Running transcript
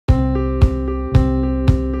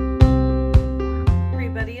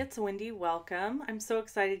it's Wendy. Welcome. I'm so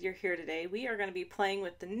excited you're here today. We are going to be playing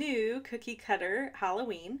with the new Cookie Cutter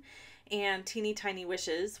Halloween and Teeny Tiny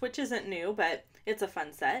Wishes, which isn't new, but it's a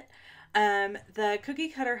fun set. The Cookie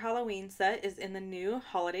Cutter Halloween set is in the new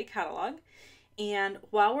holiday catalog. And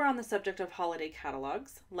while we're on the subject of holiday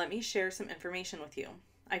catalogs, let me share some information with you.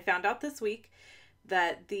 I found out this week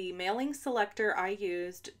that the mailing selector I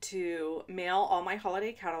used to mail all my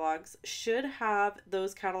holiday catalogs should have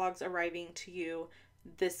those catalogs arriving to you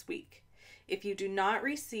this week. If you do not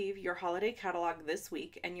receive your holiday catalog this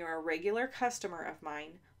week and you're a regular customer of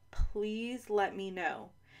mine, please let me know.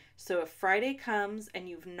 So if Friday comes and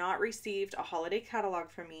you've not received a holiday catalog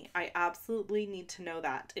from me, I absolutely need to know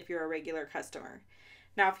that if you're a regular customer.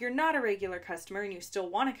 Now, if you're not a regular customer and you still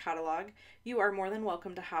want a catalog, you are more than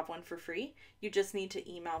welcome to have one for free. You just need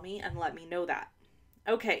to email me and let me know that.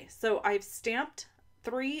 Okay, so I've stamped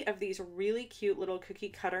 3 of these really cute little cookie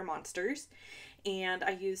cutter monsters, and I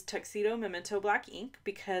used Tuxedo Memento Black ink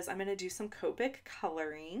because I'm going to do some Copic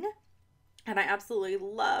coloring. And I absolutely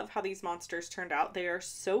love how these monsters turned out. They are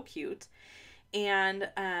so cute. And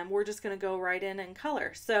we're just going to go right in and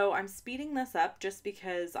color. So I'm speeding this up just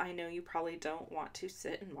because I know you probably don't want to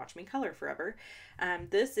sit and watch me color forever.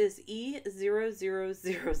 This is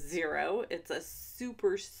E0000. It's a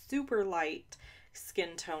super, super light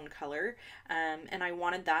skin tone color. And I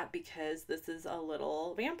wanted that because this is a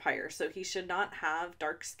little vampire. So he should not have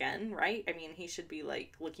dark skin, right? I mean, he should be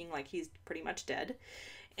like looking like he's pretty much dead.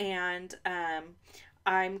 And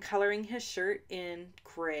I'm coloring his shirt in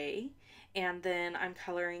gray. And then I'm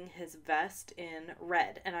coloring his vest in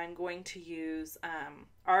red. And I'm going to use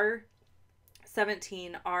R17,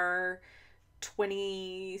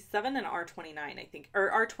 R27, and R29, I think.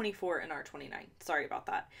 Or R24 and R29. Sorry about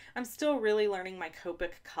that. I'm still really learning my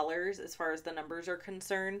Copic colors as far as the numbers are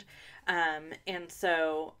concerned. And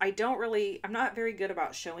so I'm not very good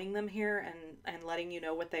about showing them here and letting you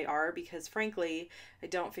know what they are because frankly, I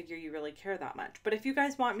don't figure you really care that much. But if you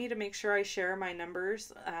guys want me to make sure I share my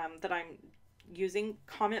numbers that I'm using,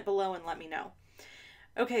 comment below and let me know.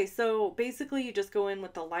 Okay, so basically you just go in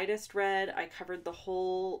with the lightest red. I covered the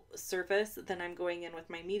whole surface. Then I'm going in with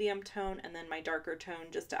my medium tone and then my darker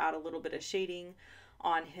tone just to add a little bit of shading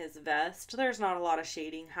on his vest. There's not a lot of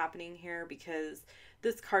shading happening here because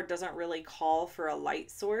this card doesn't really call for a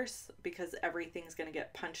light source because everything's going to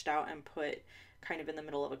get punched out and put kind of in the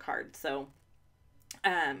middle of a card. So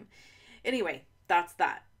anyway, that's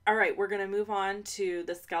that. All right, we're going to move on to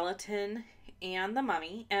the skeleton and the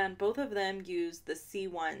mummy, and both of them use the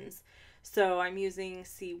C1s. So I'm using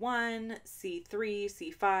C1, C3,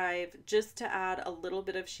 C5 just to add a little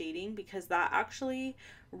bit of shading because that actually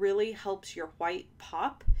really helps your white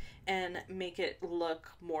pop and make it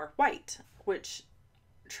look more white, which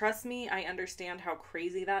trust me, I understand how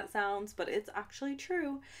crazy that sounds, but it's actually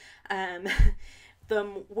true.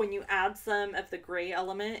 When you add some of the gray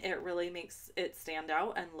element, it really makes it stand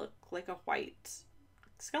out and look like a white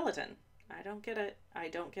skeleton. I don't get it. I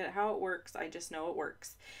don't get how it works. I just know it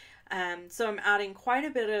works. So I'm adding quite a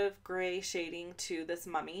bit of gray shading to this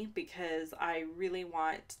mummy because I really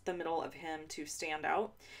want the middle of him to stand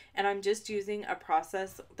out. And I'm just using a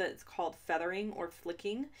process that's called feathering or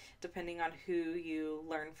flicking, depending on who you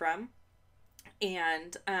learn from.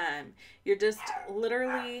 And you're just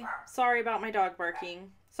literally, sorry about my dog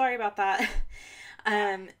barking. Sorry about that.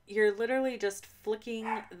 You're literally just flicking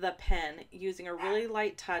the pen using a really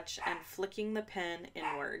light touch and flicking the pen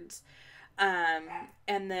inwards. And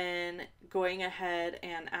then going ahead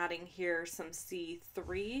and adding here some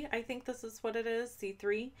C3, I think this is what it is,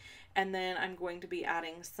 C3. And then I'm going to be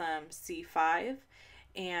adding some C5.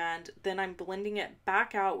 And then I'm blending it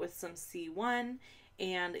back out with some C1.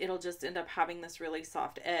 And it'll just end up having this really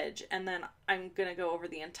soft edge. And then I'm going to go over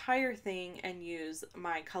the entire thing and use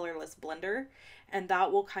my colorless blender. And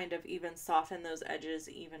that will kind of even soften those edges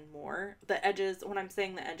even more. The edges, when I'm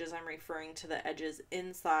saying the edges, I'm referring to the edges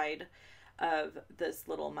inside of this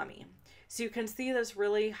little mummy. So you can see this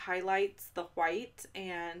really highlights the white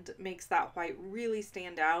and makes that white really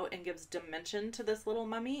stand out and gives dimension to this little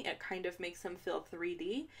mummy. It kind of makes him feel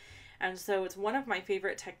 3D. And so it's one of my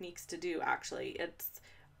favorite techniques to do, actually. It's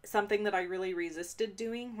something that I really resisted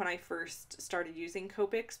doing when I first started using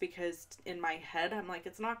Copics because in my head, I'm like,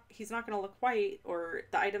 he's not going to look white, or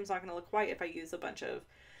the item's not going to look white if I use a bunch of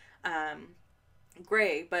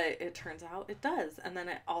gray, but it turns out it does. And then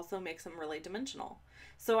it also makes them really dimensional.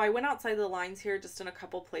 So I went outside the lines here just in a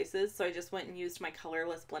couple places. So I just went and used my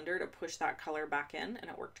colorless blender to push that color back in, and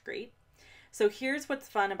it worked great. So here's what's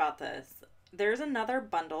fun about this. There's another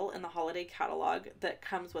bundle in the holiday catalog that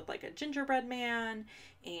comes with like a gingerbread man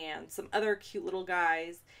and some other cute little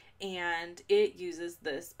guys. and it uses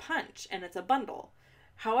this punch, and it's a bundle.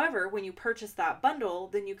 However, when you purchase that bundle,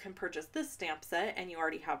 then you can purchase this stamp set and you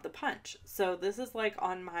already have the punch. So this is like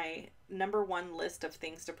on my #1 list of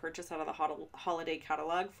things to purchase out of the holiday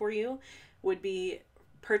catalog for you, would be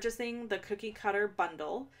purchasing the cookie cutter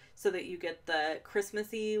bundle so that you get the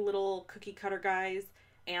Christmassy little cookie cutter guys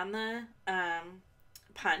and the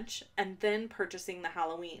punch, and then purchasing the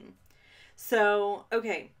Halloween. So,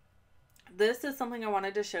 okay, this is something I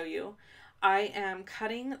wanted to show you. I am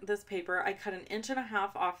cutting this paper. I cut 1.5 inches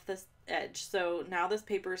off this edge. So now this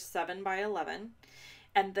paper is 7 by 11.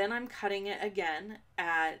 And then I'm cutting it again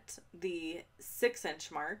at the 6-inch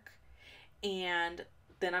mark. And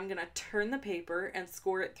then I'm going to turn the paper and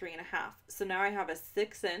score it 3.5. So now I have a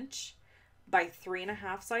 6-inch by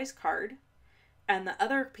 3.5 size card. And the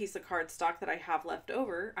other piece of cardstock that I have left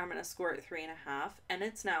over, I'm going to score it 3.5. And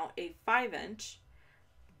it's now a 5-inch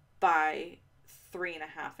by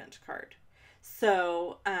 3.5-inch card.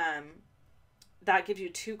 So that gives you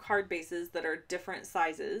 2 card bases that are different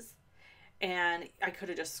sizes, and I could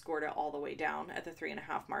have just scored it all the way down at the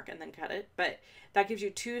 3.5 mark and then cut it, but that gives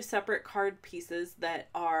you 2 separate card pieces that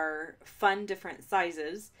are fun different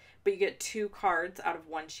sizes, but you get 2 cards out of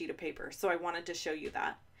 1 sheet of paper. So I wanted to show you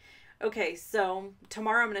that. Okay, so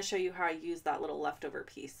tomorrow I'm going to show you how I use that little leftover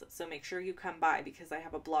piece, so make sure you come by because I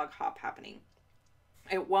have a blog hop happening.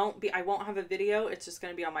 I won't have a video, it's just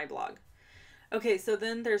going to be on my blog. Okay, so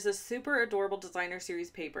then there's a super adorable designer series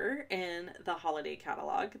paper in the holiday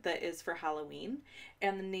catalog that is for Halloween,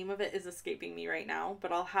 and the name of it is escaping me right now,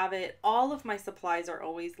 but I'll have it. All of my supplies are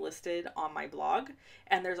always listed on my blog,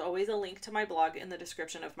 and there's always a link to my blog in the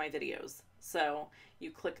description of my videos. So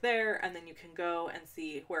you click there, and then you can go and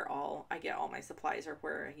see where I get all my supplies or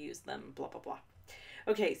where I use them, blah, blah, blah.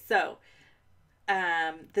 Okay, so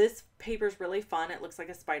this paper is really fun. It looks like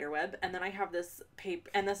a spider web. And then I have this paper,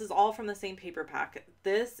 and this is all from the same paper pack.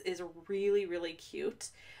 This is really, really cute.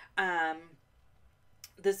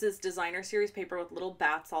 This is designer series paper with little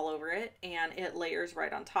bats all over it, and it layers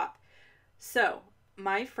right on top. So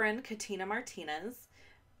my friend Katina Martinez,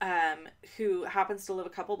 who happens to live a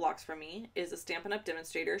couple blocks from me, is a Stampin' Up!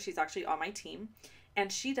 Demonstrator. She's actually on my team,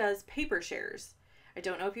 and she does paper shares. I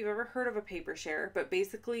don't know if you've ever heard of a paper share, but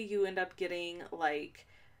basically you end up getting like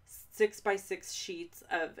 6 by 6 sheets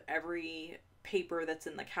of every paper that's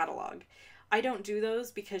in the catalog. I don't do those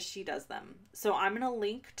because she does them. So I'm going to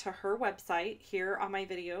link to her website here on my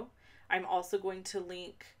video. I'm also going to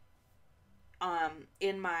link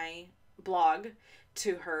in my blog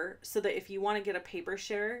to her so that if you want to get a paper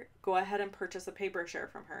share, go ahead and purchase a paper share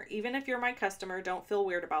from her. Even if you're my customer, don't feel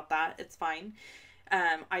weird about that. It's fine.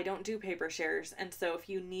 I don't do paper shares, and so if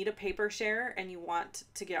you need a paper share and you want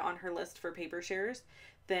to get on her list for paper shares,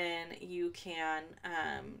 then you can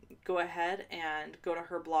go ahead and go to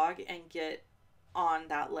her blog and get on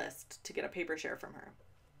that list to get a paper share from her.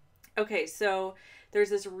 Okay, so there's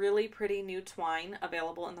this really pretty new twine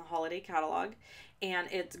available in the holiday catalog, and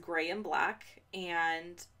it's gray and black,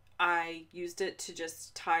 and I used it to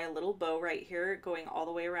just tie a little bow right here going all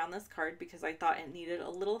the way around this card because I thought it needed a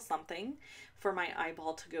little something for my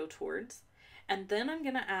eyeball to go towards. And then I'm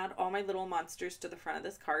going to add all my little monsters to the front of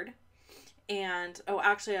this card. And, oh,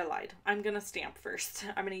 actually I lied. I'm going to stamp first.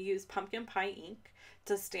 I'm going to use pumpkin pie ink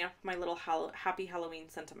to stamp my little happy Halloween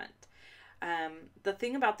sentiment. The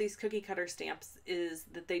thing about these cookie cutter stamps is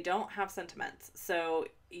that they don't have sentiments. So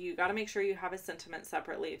you got to make sure you have a sentiment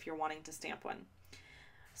separately if you're wanting to stamp one.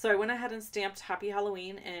 So I went ahead and stamped Happy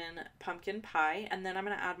Halloween in pumpkin pie, and then I'm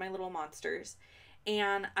going to add my little monsters.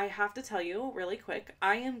 And I have to tell you really quick,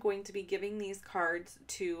 I am going to be giving these cards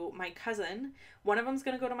to my cousin. One of them's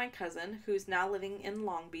going to go to my cousin who's now living in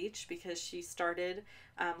Long Beach because she started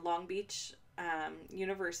Long Beach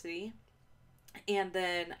University. And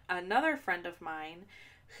then another friend of mine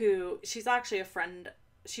who, she's actually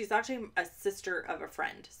a sister of a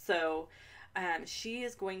friend. So she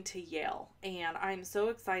is going to Yale, and I'm so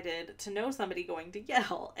excited to know somebody going to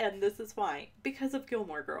Yale, and this is why, because of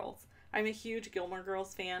Gilmore Girls. I'm a huge Gilmore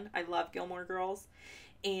Girls fan. I love Gilmore Girls,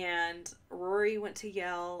 and Rory went to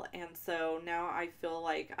Yale, and so now I feel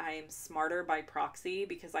like I'm smarter by proxy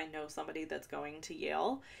because I know somebody that's going to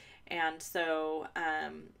Yale, and so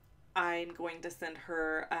I'm going to send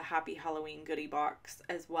her a Happy Halloween goodie box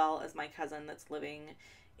as well as my cousin that's living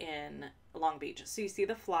in Long Beach. So you see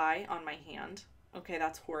the fly on my hand. Okay,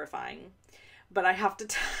 that's horrifying, but I have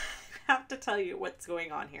to tell you what's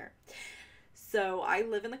going on here. So I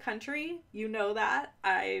live in the country. You know that.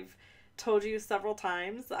 I've told you several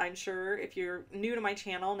times. I'm sure if you're new to my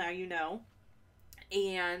channel now, you know.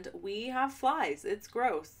 And we have flies. It's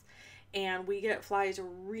gross. And we get flies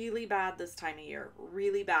really bad this time of year,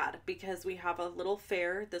 really bad, because we have a little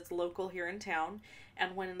fair that's local here in town.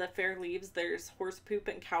 And when the fair leaves, there's horse poop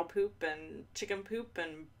and cow poop and chicken poop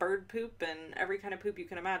and bird poop and every kind of poop you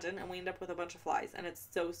can imagine. And we end up with a bunch of flies, and it's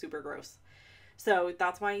so super gross. So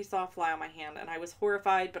that's why you saw a fly on my hand, and I was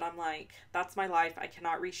horrified, but I'm like, that's my life. I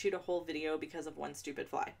cannot reshoot a whole video because of one stupid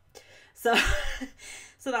fly. So,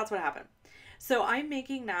 so that's what happened. So I'm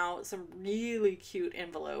making now some really cute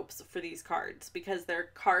envelopes for these cards because their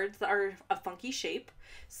cards are a funky shape.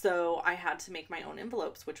 So I had to make my own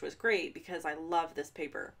envelopes, which was great because I love this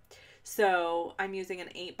paper. So I'm using an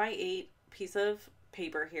 8x8 piece of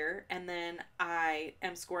paper here, and then I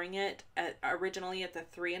am scoring it originally at the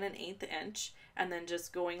 3 1/8 inch, and then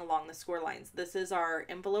just going along the score lines. This is our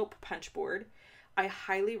envelope punch board. I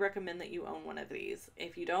highly recommend that you own one of these.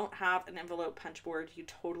 If you don't have an envelope punch board, you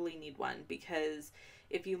totally need one, because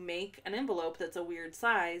if you make an envelope that's a weird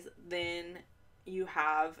size, then you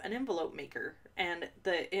have an envelope maker, and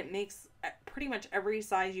it makes pretty much every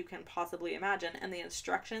size you can possibly imagine, and the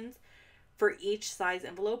instructions for each size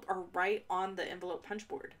envelope are right on the envelope punch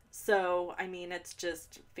board. So, I mean, it's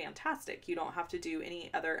just fantastic. You don't have to do any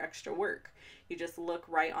other extra work. You just look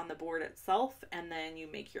right on the board itself, and then you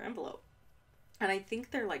make your envelope. And I think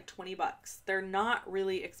they're like 20 bucks. They're not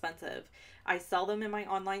really expensive. I sell them in my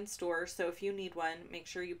online store, so if you need one, make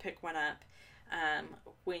sure you pick one up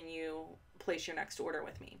when you place your next order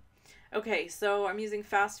with me. Okay, so I'm using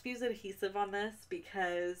fast fuse adhesive on this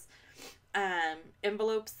because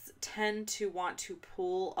envelopes tend to want to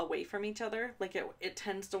pull away from each other. Like it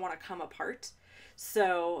tends to want to come apart.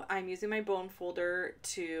 So I'm using my bone folder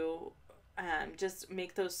to just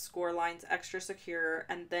make those score lines extra secure,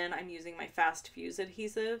 and then I'm using my fast fuse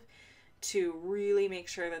adhesive to really make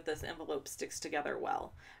sure that this envelope sticks together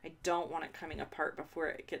well. I don't want it coming apart before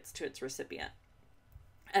it gets to its recipient.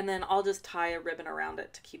 And then I'll just tie a ribbon around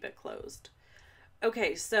it to keep it closed.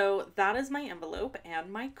 Okay, so that is my envelope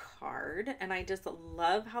and my card, and I just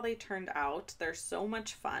love how they turned out. They're so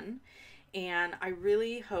much fun, and I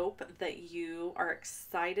really hope that you are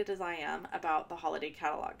excited as I am about the holiday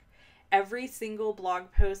catalog. Every single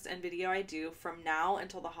blog post and video I do from now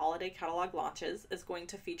until the holiday catalog launches is going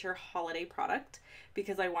to feature holiday product,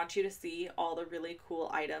 because I want you to see all the really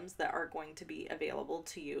cool items that are going to be available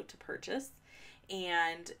to you to purchase.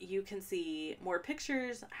 And you can see more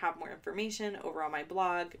pictures, have more information over on my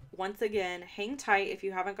blog. Once again, hang tight if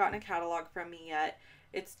you haven't gotten a catalog from me yet.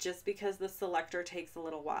 It's just because the selector takes a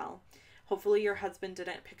little while. Hopefully your husband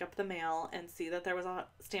didn't pick up the mail and see that there was a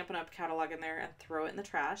Stampin' Up! Catalog in there and throw it in the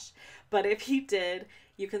trash. But if he did,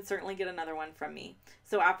 you can certainly get another one from me.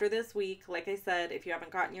 So after this week, like I said, if you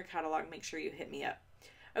haven't gotten your catalog, make sure you hit me up.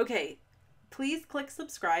 Okay, please click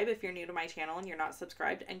subscribe if you're new to my channel and you're not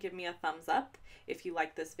subscribed, and give me a thumbs up if you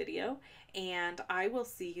like this video. And I will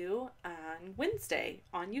see you on Wednesday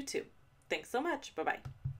on YouTube. Thanks so much. Bye-bye.